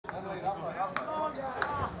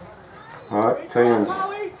Alright, Keenan's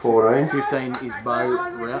 14. 15 is Bo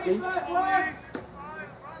Routley.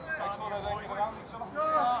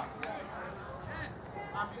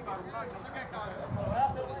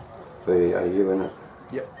 BAU, isn't it?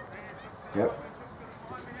 Yep. Yep.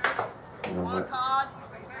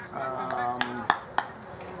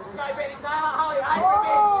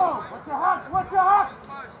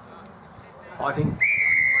 I think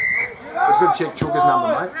let's go check Chooker's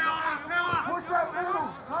number, mate.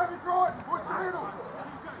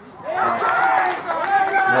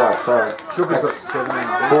 Right, so Chooker's got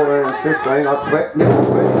 17. 14 and 15.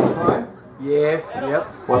 Where's he playing? Yeah, yep.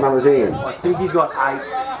 What number's he in? I think he's got 8.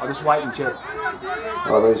 I'll just wait and check.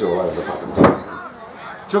 Oh, these are all over the fucking place.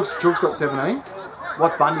 Chook's got 17.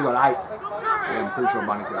 What's Bundy got? 8. Yeah, I'm pretty sure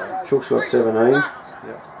Bundy's got 8. Chook's got 17.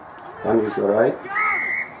 Yep. Bundy's got 8.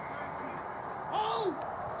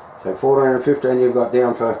 So 14 and 15 you've got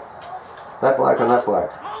down for that bloke and that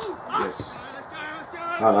bloke. Yes.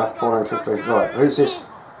 Oh no, 14 and 15. Right, who's this?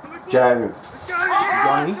 Johnny.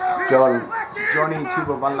 Johnny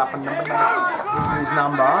Tubavalapa number. His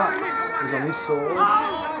number is on this sword.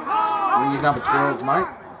 He's number 12, mate.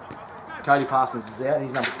 Cody Parsons is out,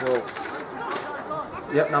 he's number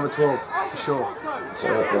 12. Yep, number 12, for sure. So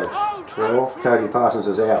that's 12. Cody Parsons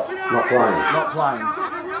is out, not playing. Not playing.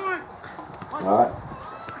 Alright.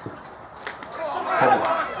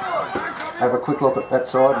 Have a quick look at that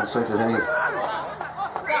side and see if there's any.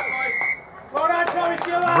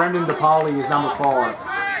 Brendan DePauli is number 5.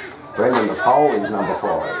 Brendan DePauli is number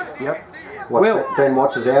 5. Yep. What's Ben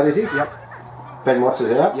Watts is out, is he? Yep. Ben Watts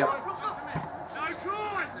is out? Yep.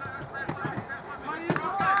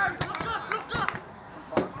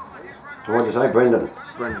 So what did you say, Brendan?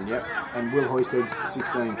 Brendan, yep. And Will Hoysted's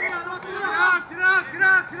 16.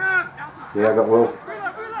 Yeah, I got Will.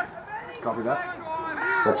 Copy that.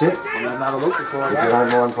 That's it? I'm going to have another look before I If go. you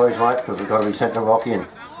don't mind, please, mate, because we've got to be sent to rock in.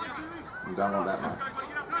 You don't want that, mate.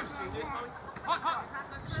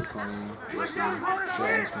 Sukoni, Jesse,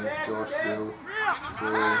 Shane Smith, Josh, Phil,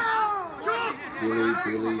 Troy,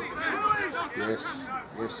 Billy. Yes.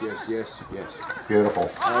 Beautiful.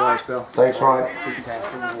 All right, Spell. Thanks, mate.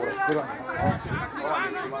 Good on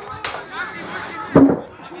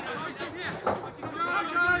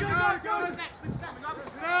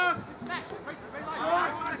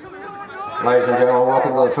Ladies and gentlemen,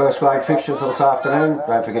 welcome to the first grade fixture for this afternoon.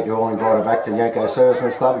 Don't forget you're all invited back to Yanco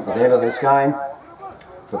Servicemen's Club at the end of this game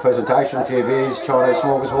for presentation, a few beers, Chinese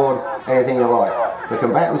smorgasbord, anything you like. The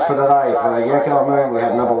combatants for today, for Yanco Wamoon, we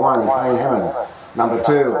have number 1, Payne Hammond, number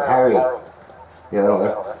 2, Harry, yeah, that'll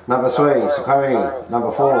do. Number 3, Sukoni,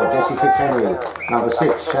 number 4, Jesse Fitzhenry, number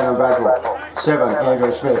 6, Shannon Bagwell, 7,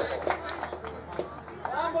 Andrew Smith,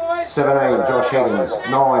 17, Josh Higgins,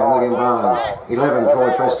 9, William Barnes, 11,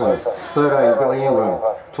 Troy Preston, 13, Billy Ingram,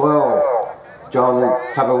 12, John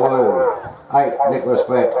Tavawulu, 8, Nicholas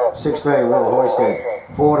Beck, 16, Will Hoysted,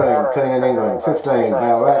 14, Keenan Ingram, 15,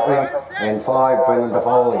 Bale Ratley, and 5, Brendan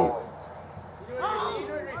DePauli.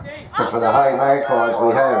 And for the Hay Magpies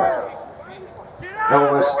we have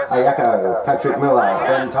Elvis Ayako, Patrick Miller,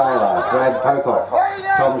 Ben Taylor, Brad Pocock,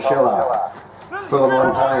 Tom Schiller, Phil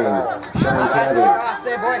Montaigne, Shane Kennedy,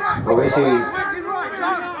 Obisi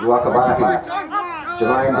Wakabaki,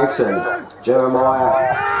 Jermaine Dixon, Jeremiah,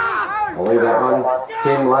 I'll leave that one,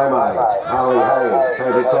 Tim Lomay, Harley Hay,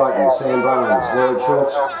 Toby Crichton, Sam Barnes, Lloyd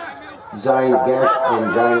Schultz, Zane Gash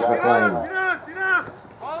and James McLean.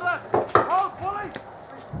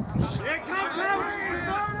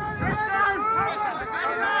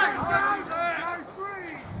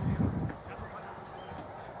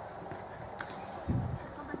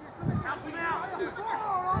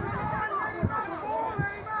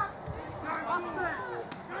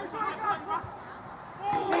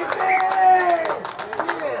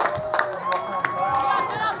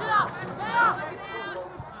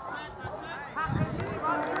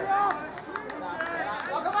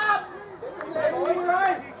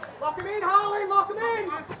 Lock him in, Harley, lock him in!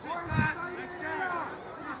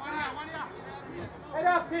 Head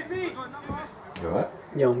up, Pippy! You alright?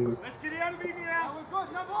 Yeah, I'm good. Let's get out of here now! We're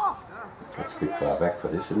good, number! That's a bit far back for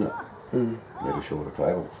this, isn't it? Need a shorter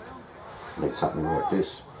table. Need something like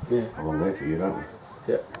this. Yeah. Along there for you, don't we?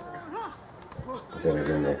 Yeah. But then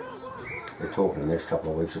again, they're talking the next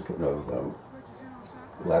couple of weeks of putting a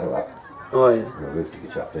ladder up. Oh, yeah. And a roof to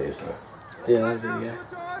get up there, so. Yeah, that'd be good.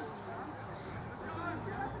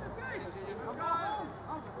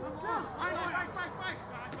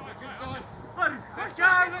 Let's go!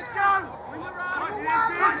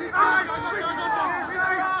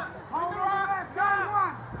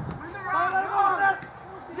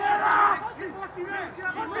 Get up!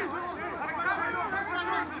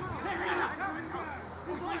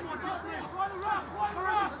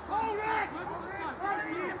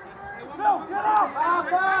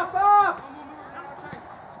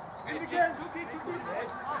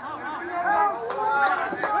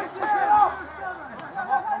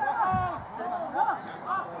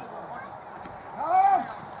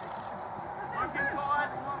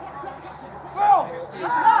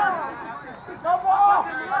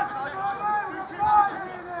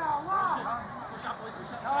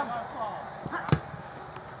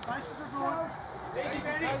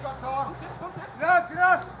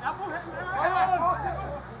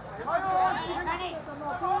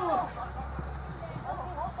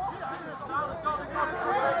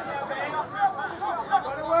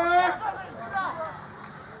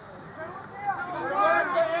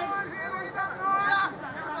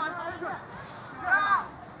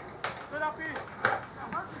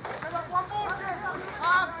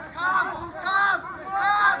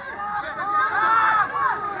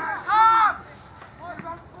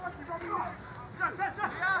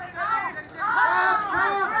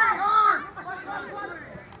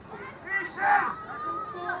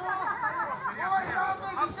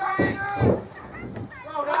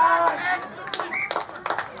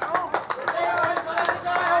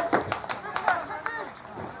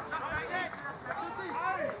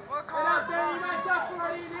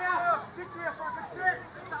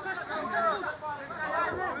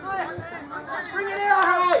 Bring it out,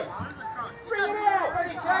 Hay! Bring it out!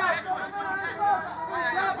 Ready, tap!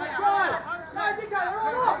 Tap, let's go!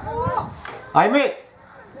 Hey Mick!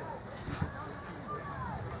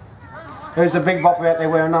 Who's the big bopper out there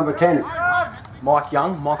wearing number 10? Michael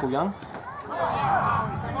Young.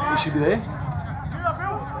 He should be there.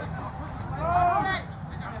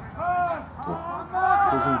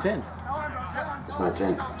 Who's in 10? There's no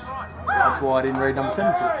 10. That's why I didn't read number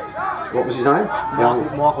 10 for it. What was his name?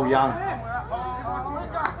 Young. Michael Young.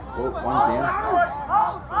 Oh, one's down.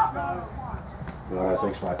 Right,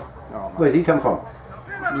 thanks mate. All right, Where's he come from?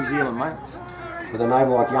 mate. New Zealand, mate. With a name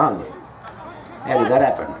like Young. How did that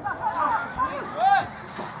happen?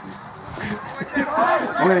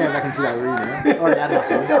 I'm going to go back and see that read now. I already had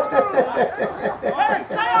enough of it.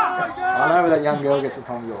 I know where that young girl gets it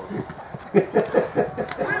from yours.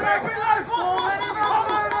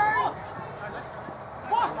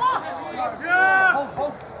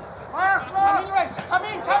 Come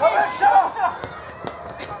in! Go,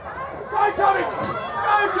 Tommy!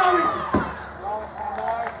 Go, Tommy!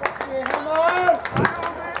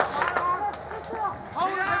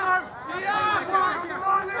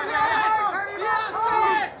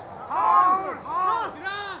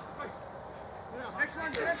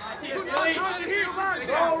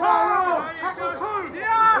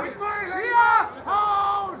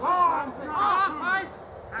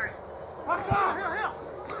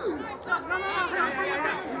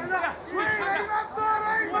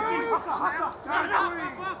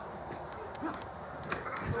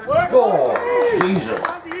 Oh, Jesus.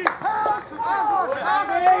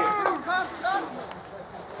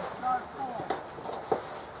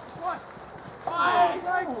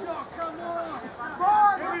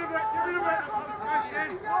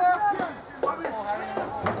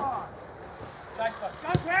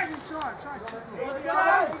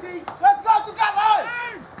 Let's go together!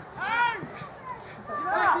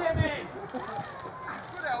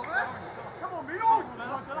 Come on, Milo!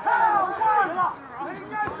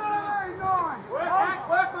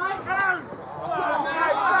 Work, mate!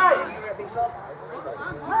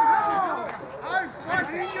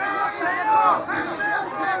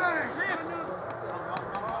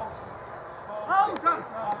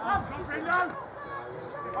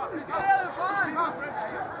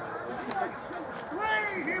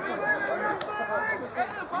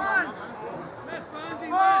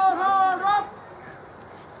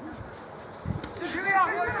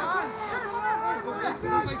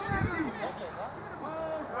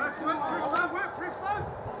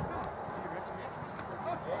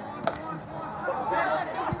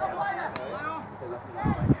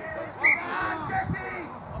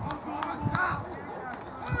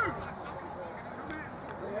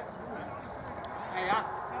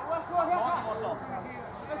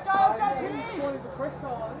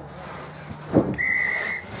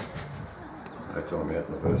 No time out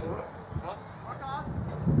in the first half.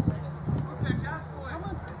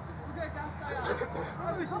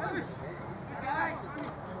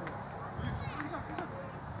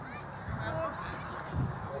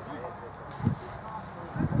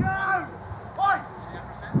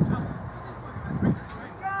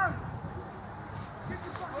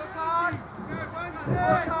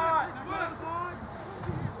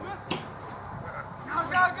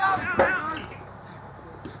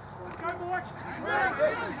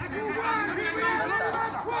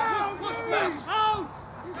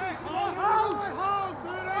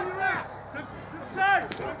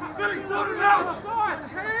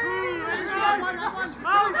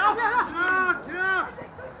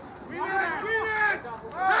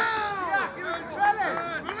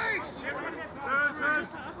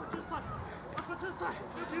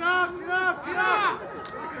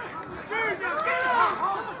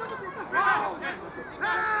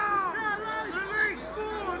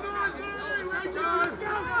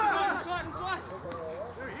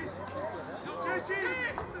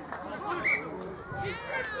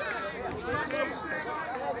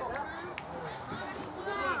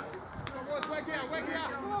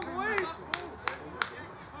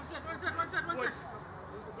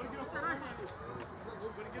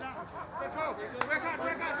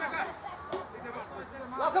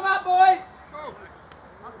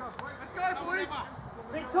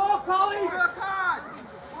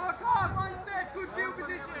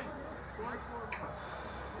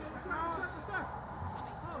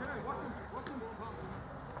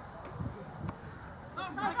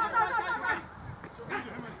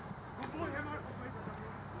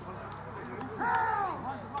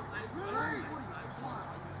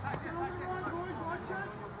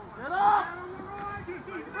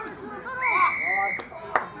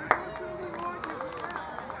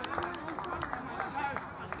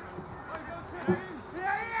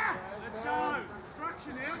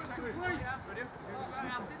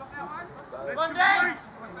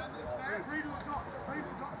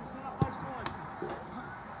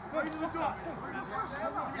 Who's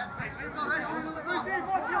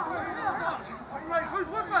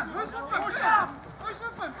with him? Who's with him? Who's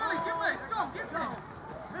with him? Billy, get there. John, get there.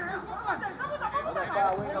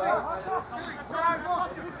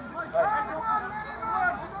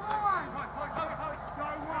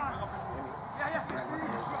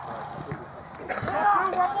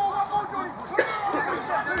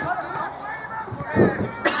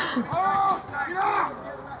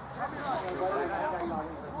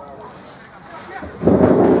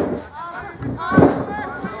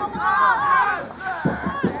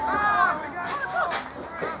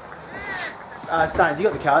 Staines, you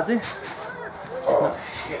got the cards here? Oh,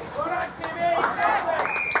 shit.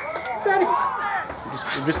 Daddy!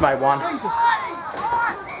 We've just made one. I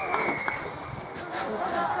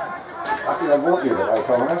think I bought you that,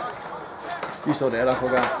 Thomas. You sort it out, I'll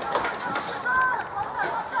go.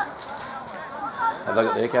 Have they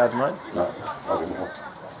got their cards, mate? No, I didn't know.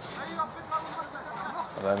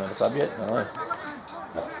 Have they made a sub yet? No.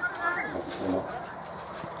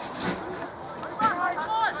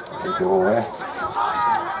 They're all there.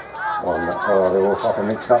 Oh, they're all fucking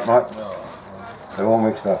mixed up, mate. They're all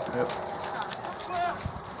mixed up. Yep.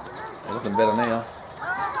 They're looking better now.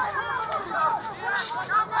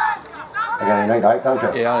 You're going to need 8, don't you?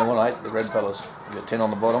 Yeah, I only want 8, the red fellas. You got 10 on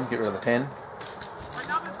the bottom, get rid of the 10. Should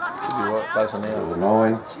be right close on There's now. a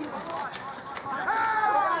 9.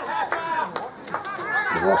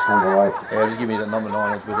 You've lost number 8. Yeah, just give me the number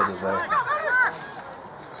 9 with it as well.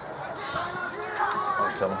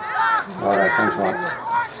 I'll tell them. Righto, thanks, mate.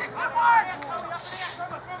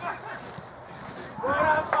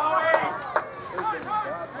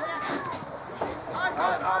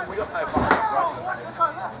 We got no fun.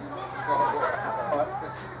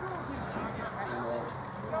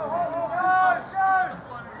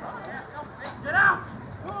 Get out!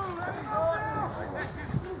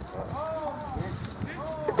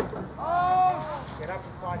 Get up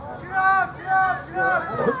and fight. Get up! Get up! Get up!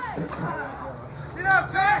 Get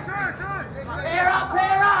up! Pair up!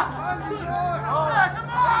 Pair up! Come on! Come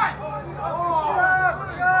on!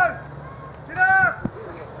 Let's go! Get up!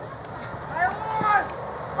 Stay alive!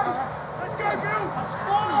 Let's go, Bill! 4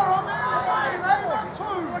 on there! They want 2!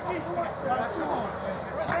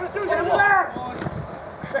 Get him back!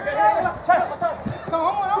 Come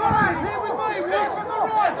on, here with me! Walk from the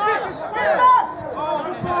right! Back and square!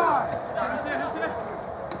 Oh, fire! Get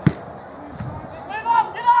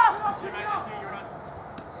up! Get up!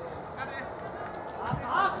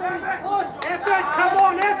 Effort! Come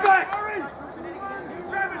on, effort!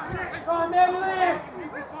 Come on, man, left!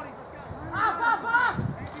 Up!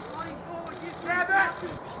 Grab it!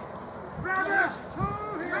 Grab it!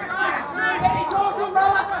 Any talking,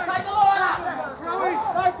 brother! Take the line up! Right,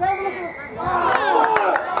 have a look at it!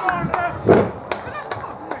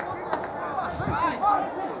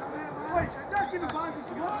 Wait, don't give the ball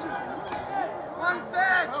just an option. One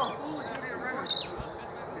set!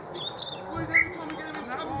 Boys, every time we get them in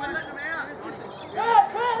trouble, we let them out.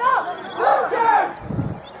 Clear up!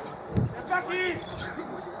 Get back in!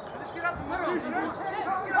 Let's get up the middle. Let's get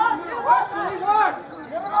up the middle.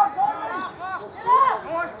 Get up!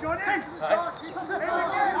 Boys, Johnny!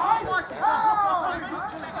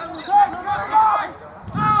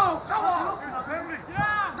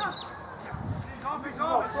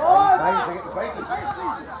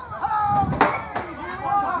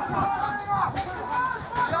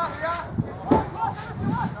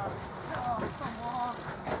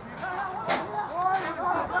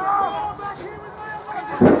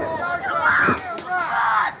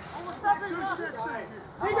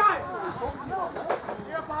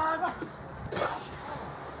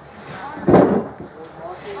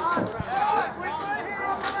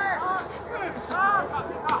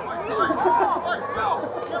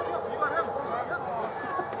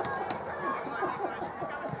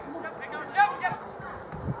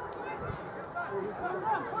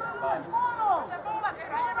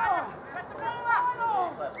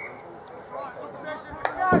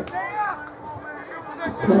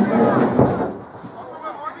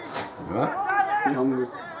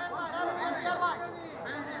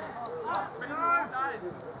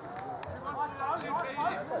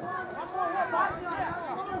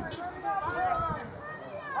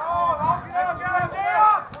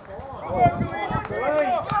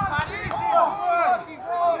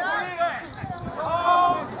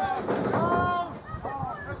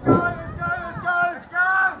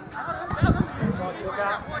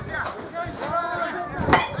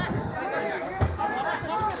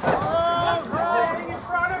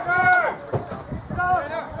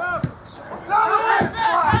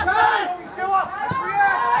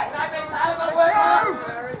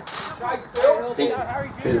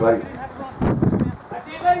 Cheers, buddy.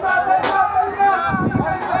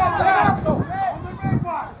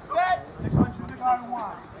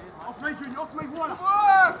 Off me, one.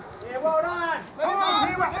 Yeah, well done.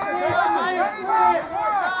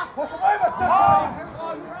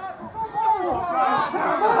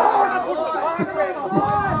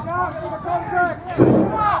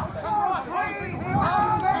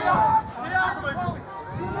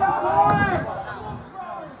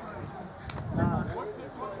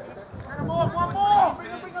 One more.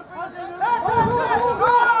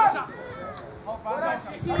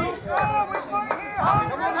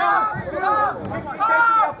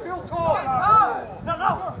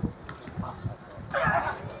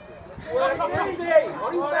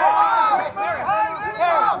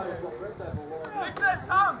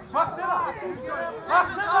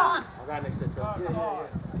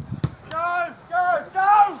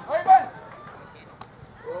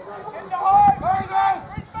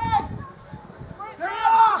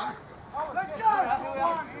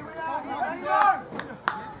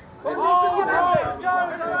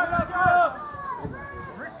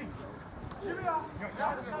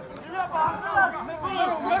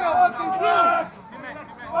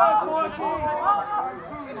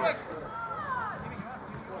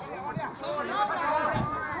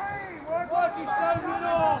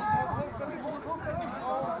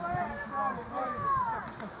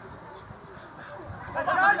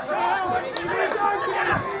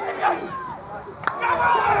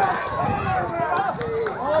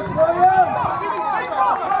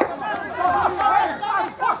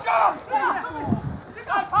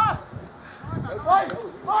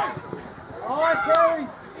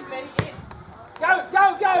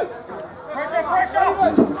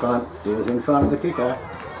 He was in front of the kicker.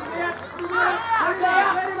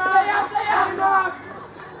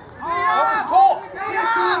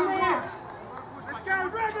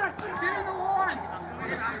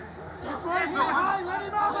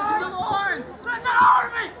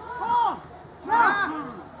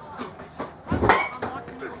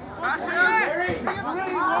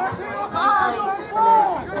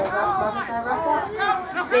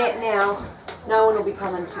 Now, no one will be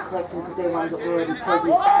coming to collect them because they're ones that were already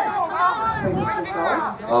previously sold.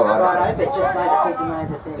 Oh, right. Righto, but just so that people know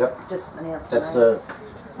that they're just announced. That's the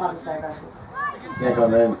Mother's Day raffle. Yanco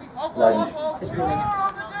Wamoon, ladies.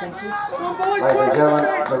 Thank you. Ladies and gentlemen,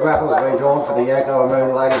 the raffle has been drawn for the Yanco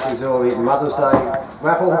Wamoon Ladies Auxiliary Mother's Day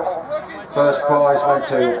raffle. First prize went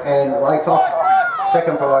to Anne Laycock,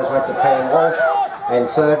 second prize went to Pam Walsh, and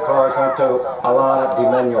third prize went to Alana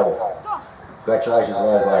DiManuel. Congratulations to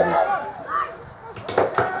those ladies.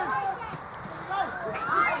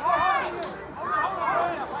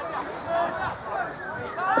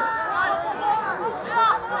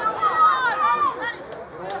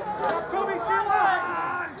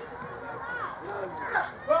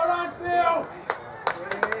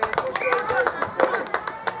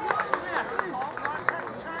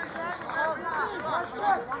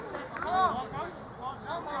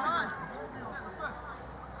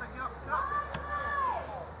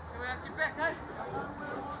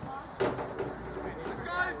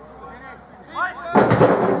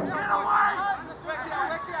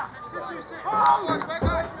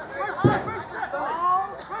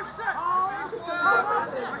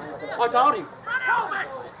 I told him.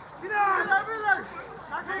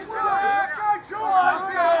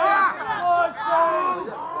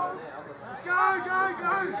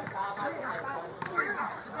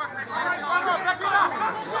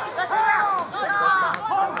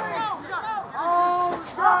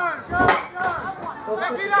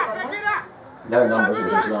 No numbers, it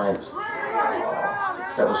was just names.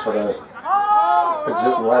 That was for the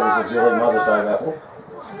Ladies Auxiliary Mother's Day raffle.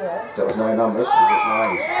 There was no numbers, it was just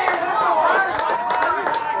names.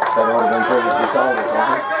 They might have been previously sold or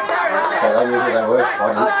something. So they knew who they were. I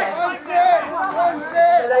didn't.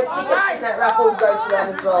 So those tickets in that raffle go to them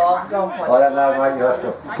as well. I'll go on point. I don't know, mate, you have to.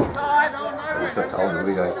 I just got told that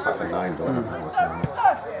we don't have fucking names, I don't know what's going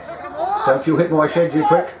on. Don't you hit my shed, you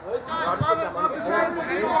prick.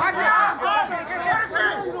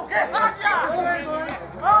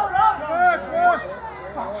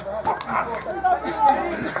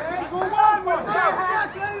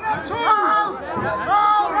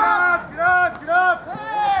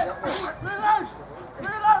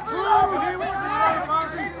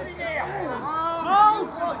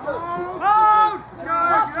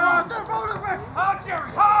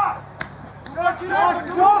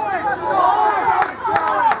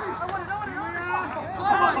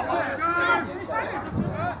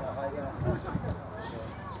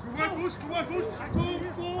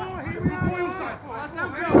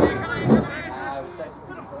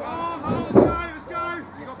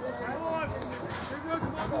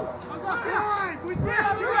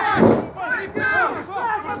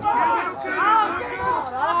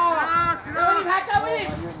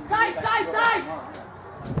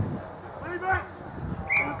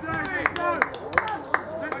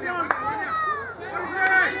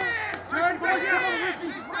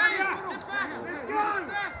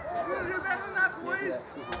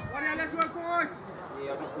 Let's work, boys!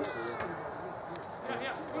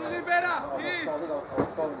 Better!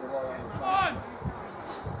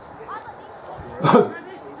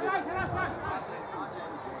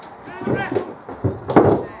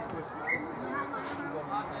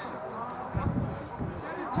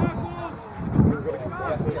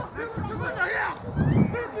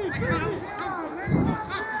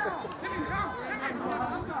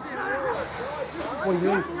 What do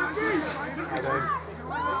you mean?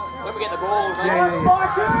 When we get the ball, mate. Yeah.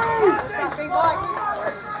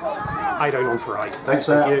 8 on for 8. Thanks,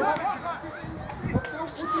 sir. Thank you.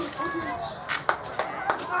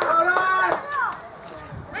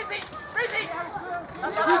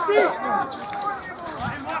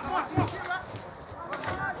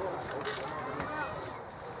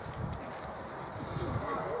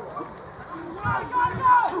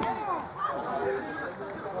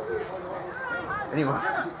 Anyway.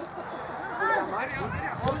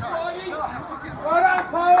 Right on,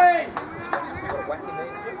 Polly!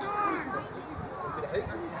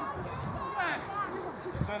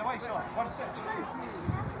 Turn away, Sean. One step.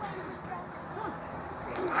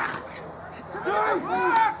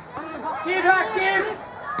 Give her, give!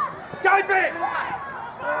 Go, Ben!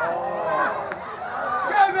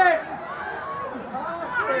 Go, Ben!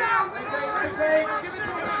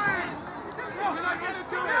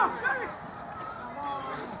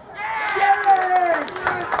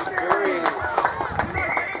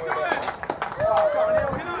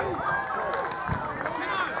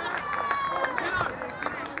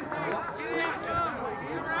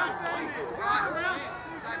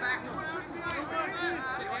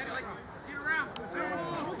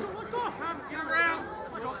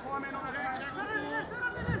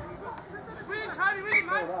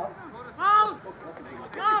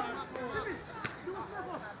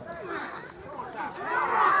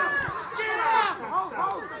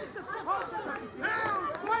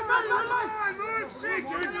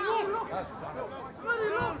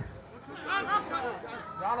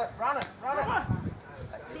 Run it.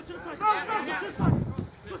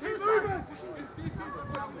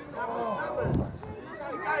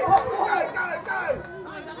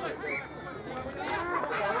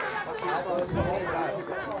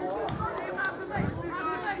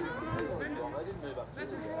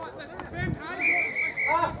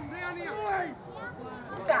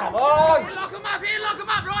 Come on! Lock him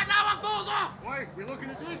up right now, one falls off! Wait, we're looking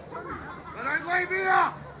at this. But don't leave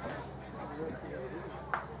here!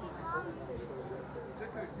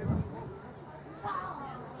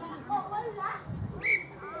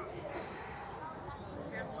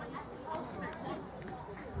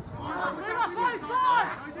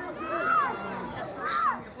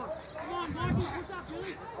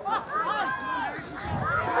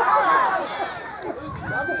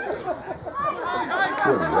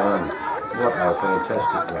 Good run. What a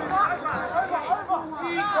fantastic run.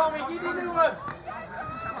 Tommy, get into him!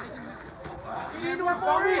 Get into him,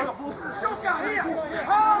 Tommy! Shocker, here!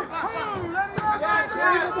 Hold two! Let me run! Yeah.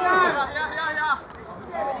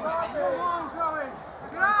 Come on, Joey!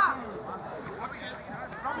 Get up!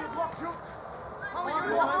 Run your block, shoot! Come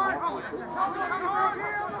on!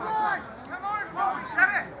 Get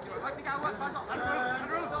it!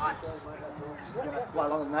 Way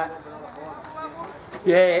longer than that.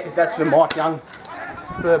 Yeah, that's for Mike Young,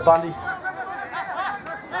 for Bundy.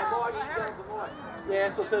 Yeah,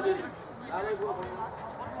 that's what I said.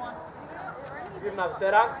 Give him another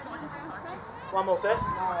set up. One more set.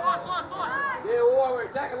 Yeah, while we're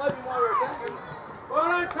attacking, let me while we're attacking. Well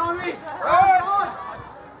done, Tommy!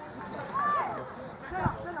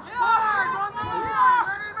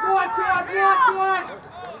 Watch out!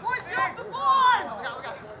 Boys, get the board!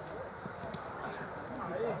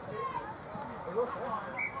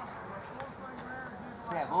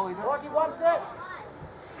 Rocky, one set.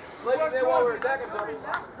 Let him there while we're attacking, Tommy.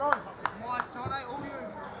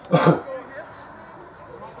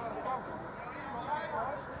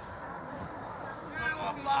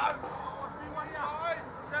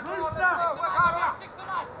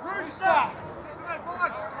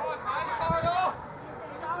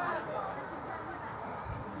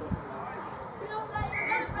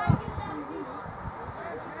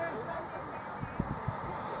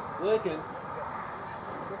 Working.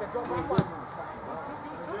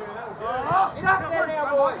 Get up there now,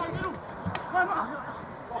 boys!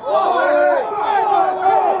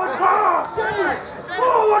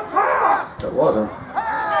 It wasn't.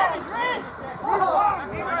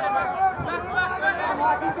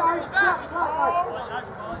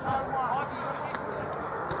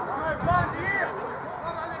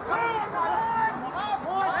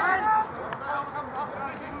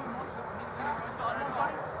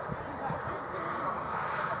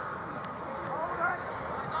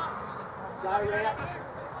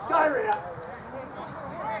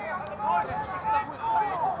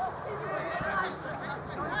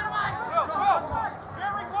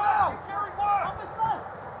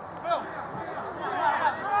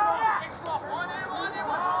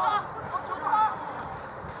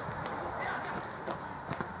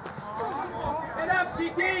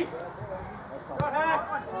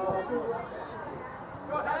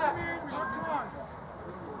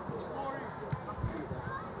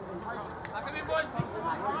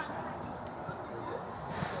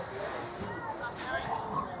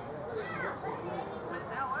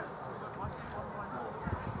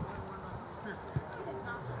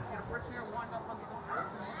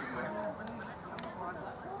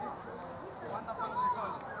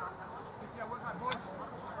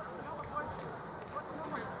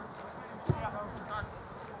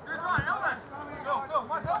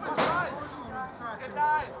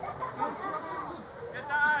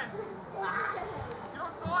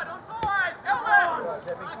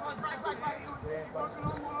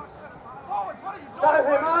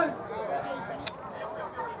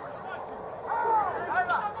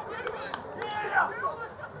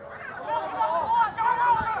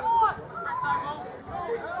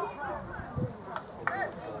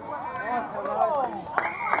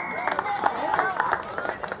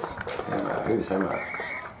 Who's Emma?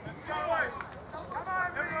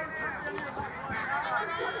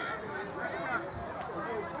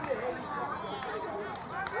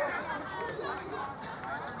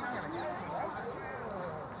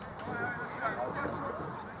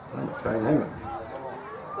 Okay, Emma.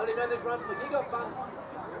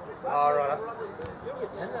 Oh, right.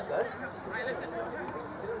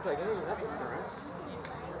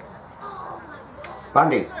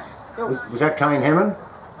 Bundy. Was that Kane Hammond?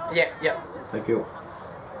 Yeah, yeah. Thank you.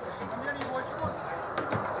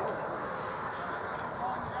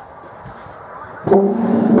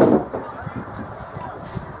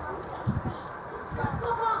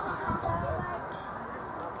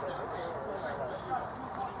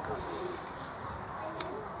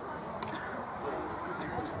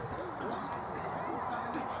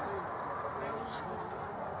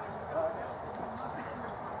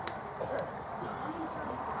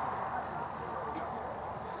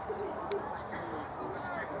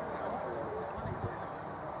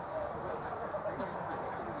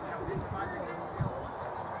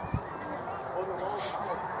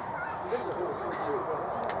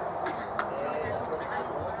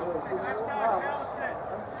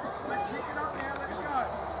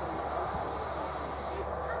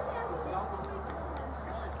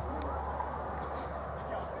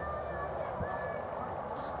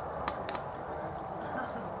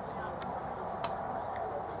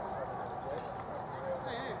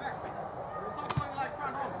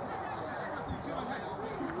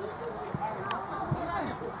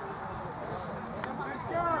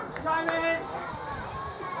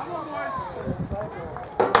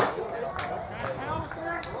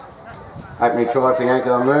 Opening try for Yanco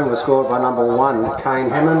Wamoon was scored by number 1, Kane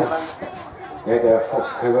Hammond. Yanco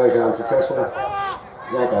Fox conversion unsuccessful.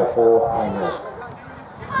 Yanco 4, Hammond.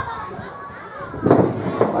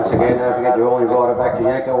 Once again, don't forget you're all invited back to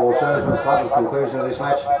Yanco All Servicemen's Club at the conclusion of this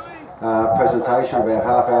match. Presentation about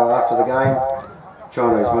half hour after the game.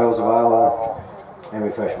 Chinese meals available and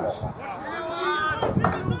refreshments.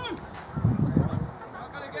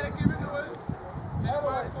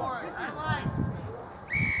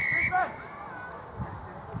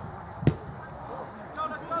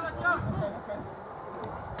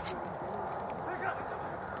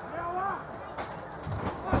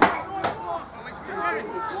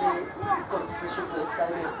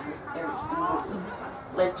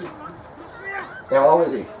 How old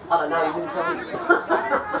is he? I don't know, you didn't tell me.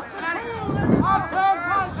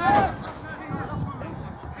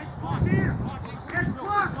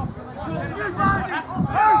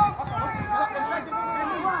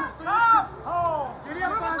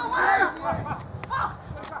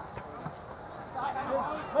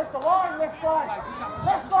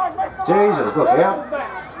 Jesus, look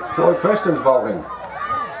out. Troy Preston's bowling.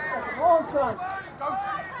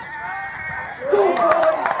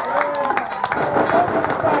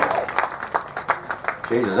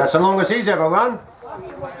 Jesus, that's the longest he's ever run.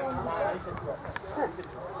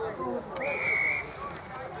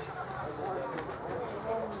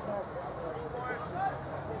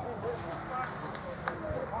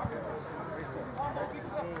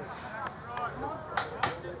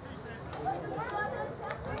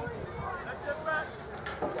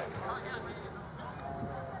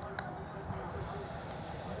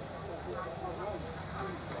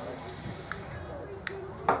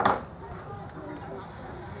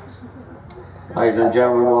 Ladies and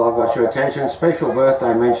gentlemen, while I've got your attention, special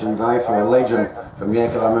birthday mention today for a legend from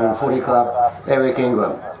Yanco Wamoon Footy Club, Eric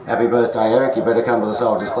Ingram. Happy birthday, Eric. You better come to the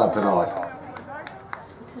Soldiers Club tonight.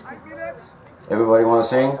 Everybody want to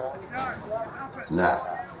sing? No.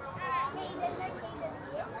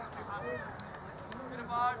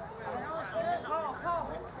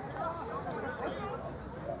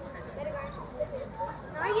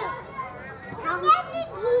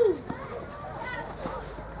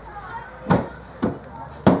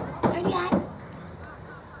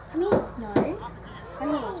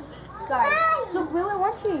 Look, we're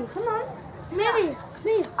watching. Come on. Millie,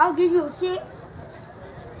 please, I'll give you a kick.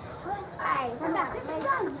 Hey, come back.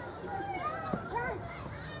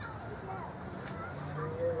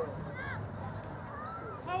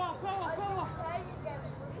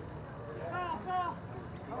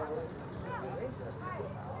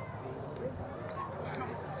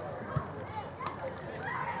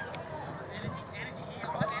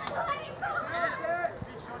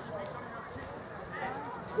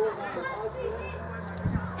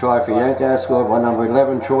 Try for Yanco, scored by number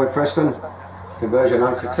 11, Troy Preston. Conversion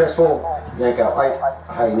unsuccessful. Yanco 8,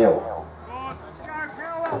 Hay 0.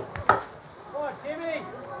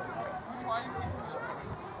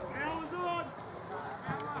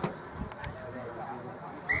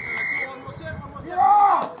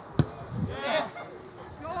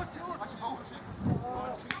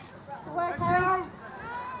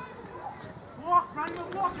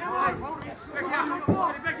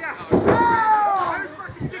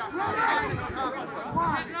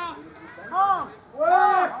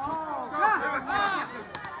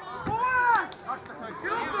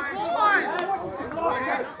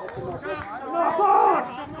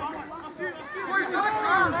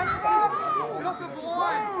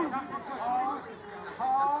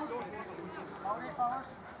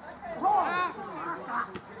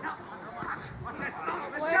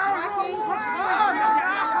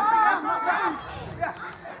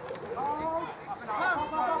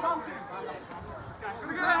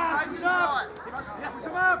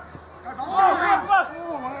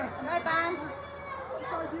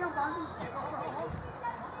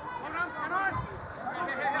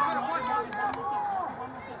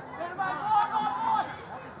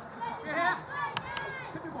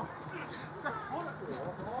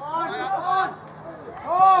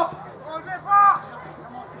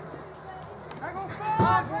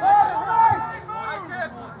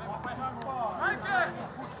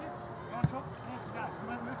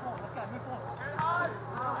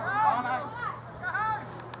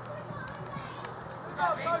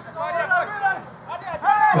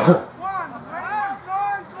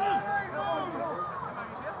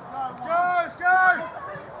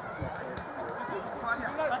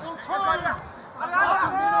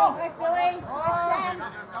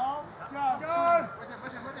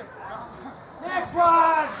 Next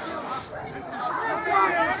one!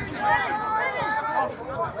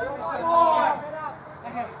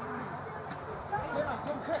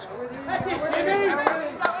 That's it, Jimmy!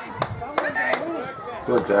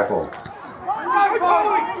 Good tackle.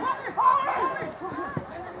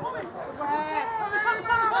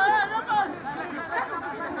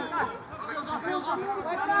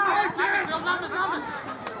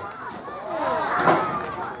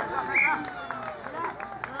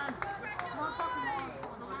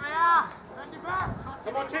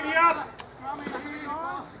 Come on, Timmy, up!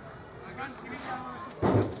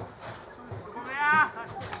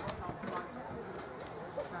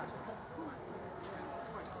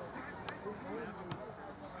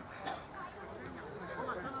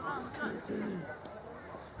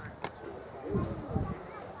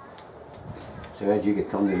 So how did you get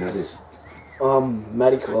content of this?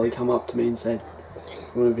 Matty Coley come up to me and said,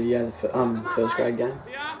 "You want a video of the first grade game?"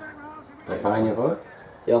 They paying you for it?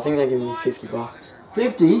 Yeah, I think they give me $50.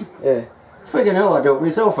 50? Yeah, Friggin' hell, I'd do it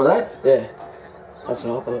myself for that. yeah. That's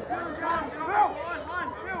what I thought.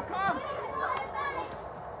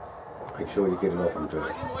 Make sure you get it off them too.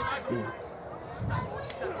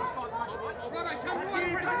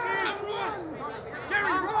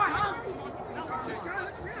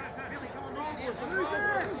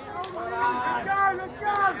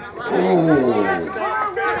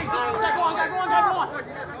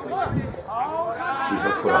 Geez,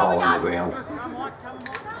 let's put a hole in the ground.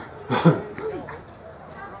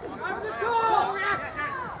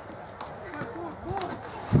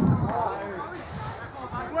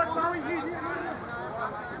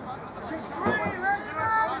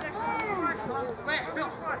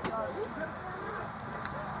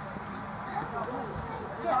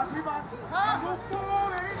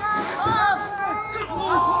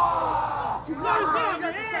 Oh!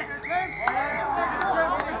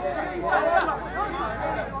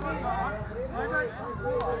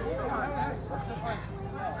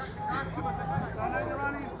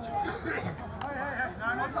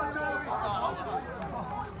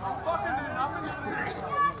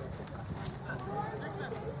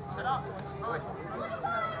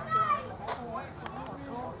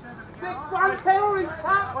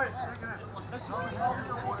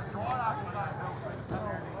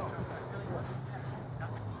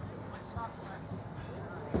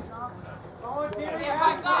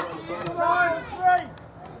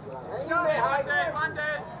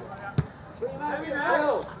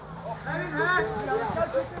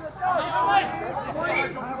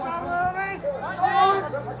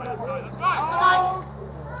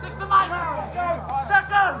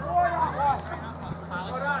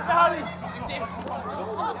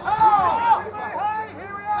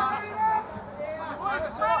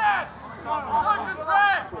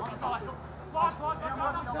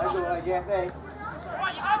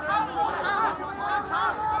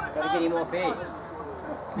 Gotta get him off here.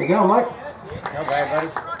 You going, mate? No way, buddy.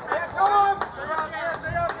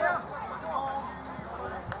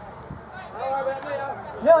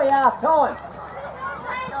 Nearly half time.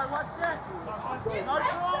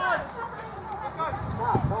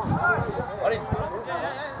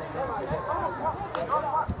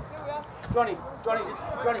 Johnny, just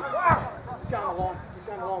going along. Just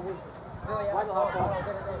going along with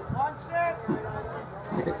one set.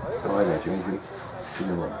 Oh, I got you, Andrew.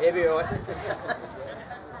 He'll be alright.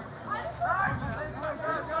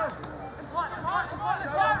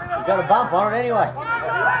 You got a bump on it anyway.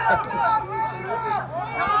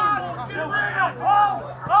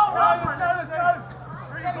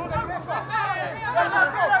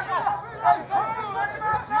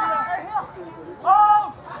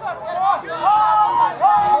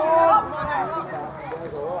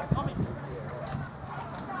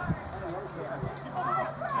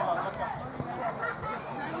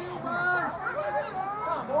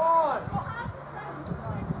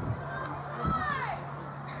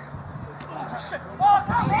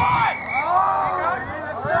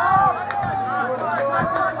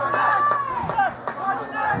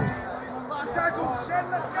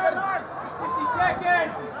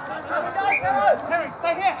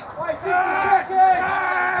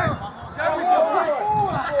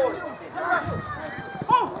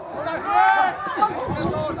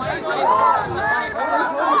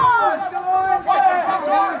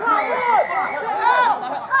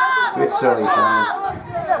 Good silly, Shane.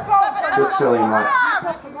 Good silly, mate.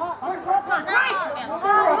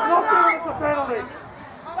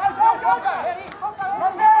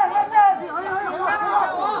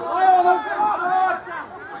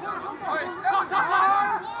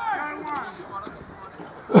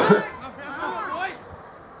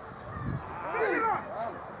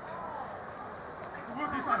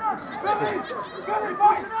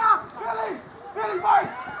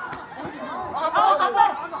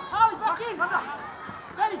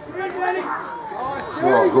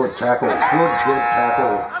 Oh, good tackle. Good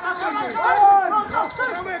tackle.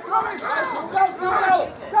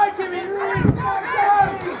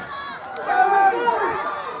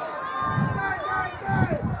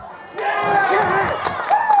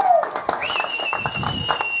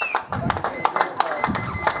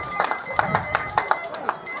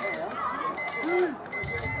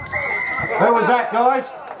 Who was that, guys?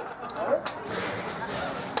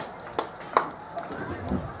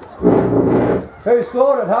 Who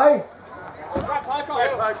scored it, hey?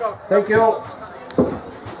 Thank you.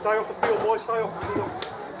 Stay off the field, boys, stay off the field.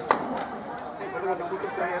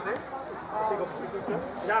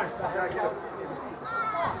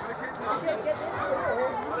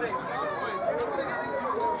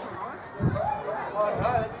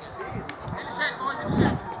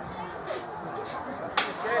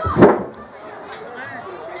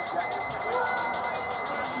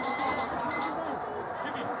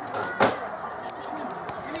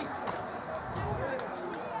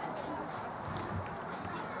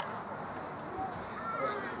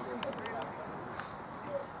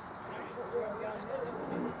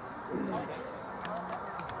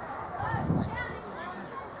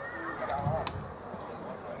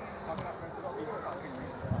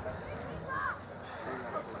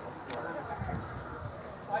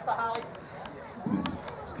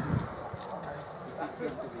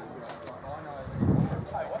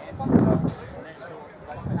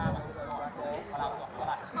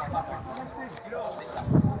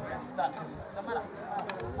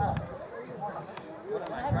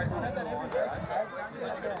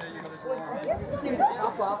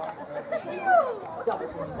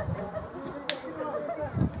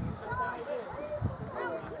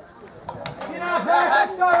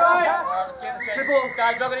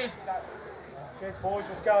 Sheds, boys,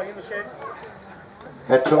 let's go, in the sheds.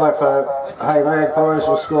 That try for Hay Magpies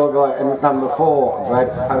was scored by number 4, Brad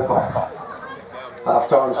Pocock.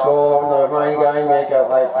 Half-time score in the main game, Yanco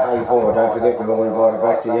 8, Hay 4. Don't forget we're all invited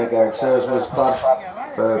back to Yanco Servicemen's Club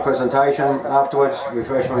for a presentation afterwards,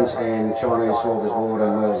 refreshments and Chinese smorgasbord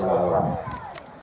and meals available.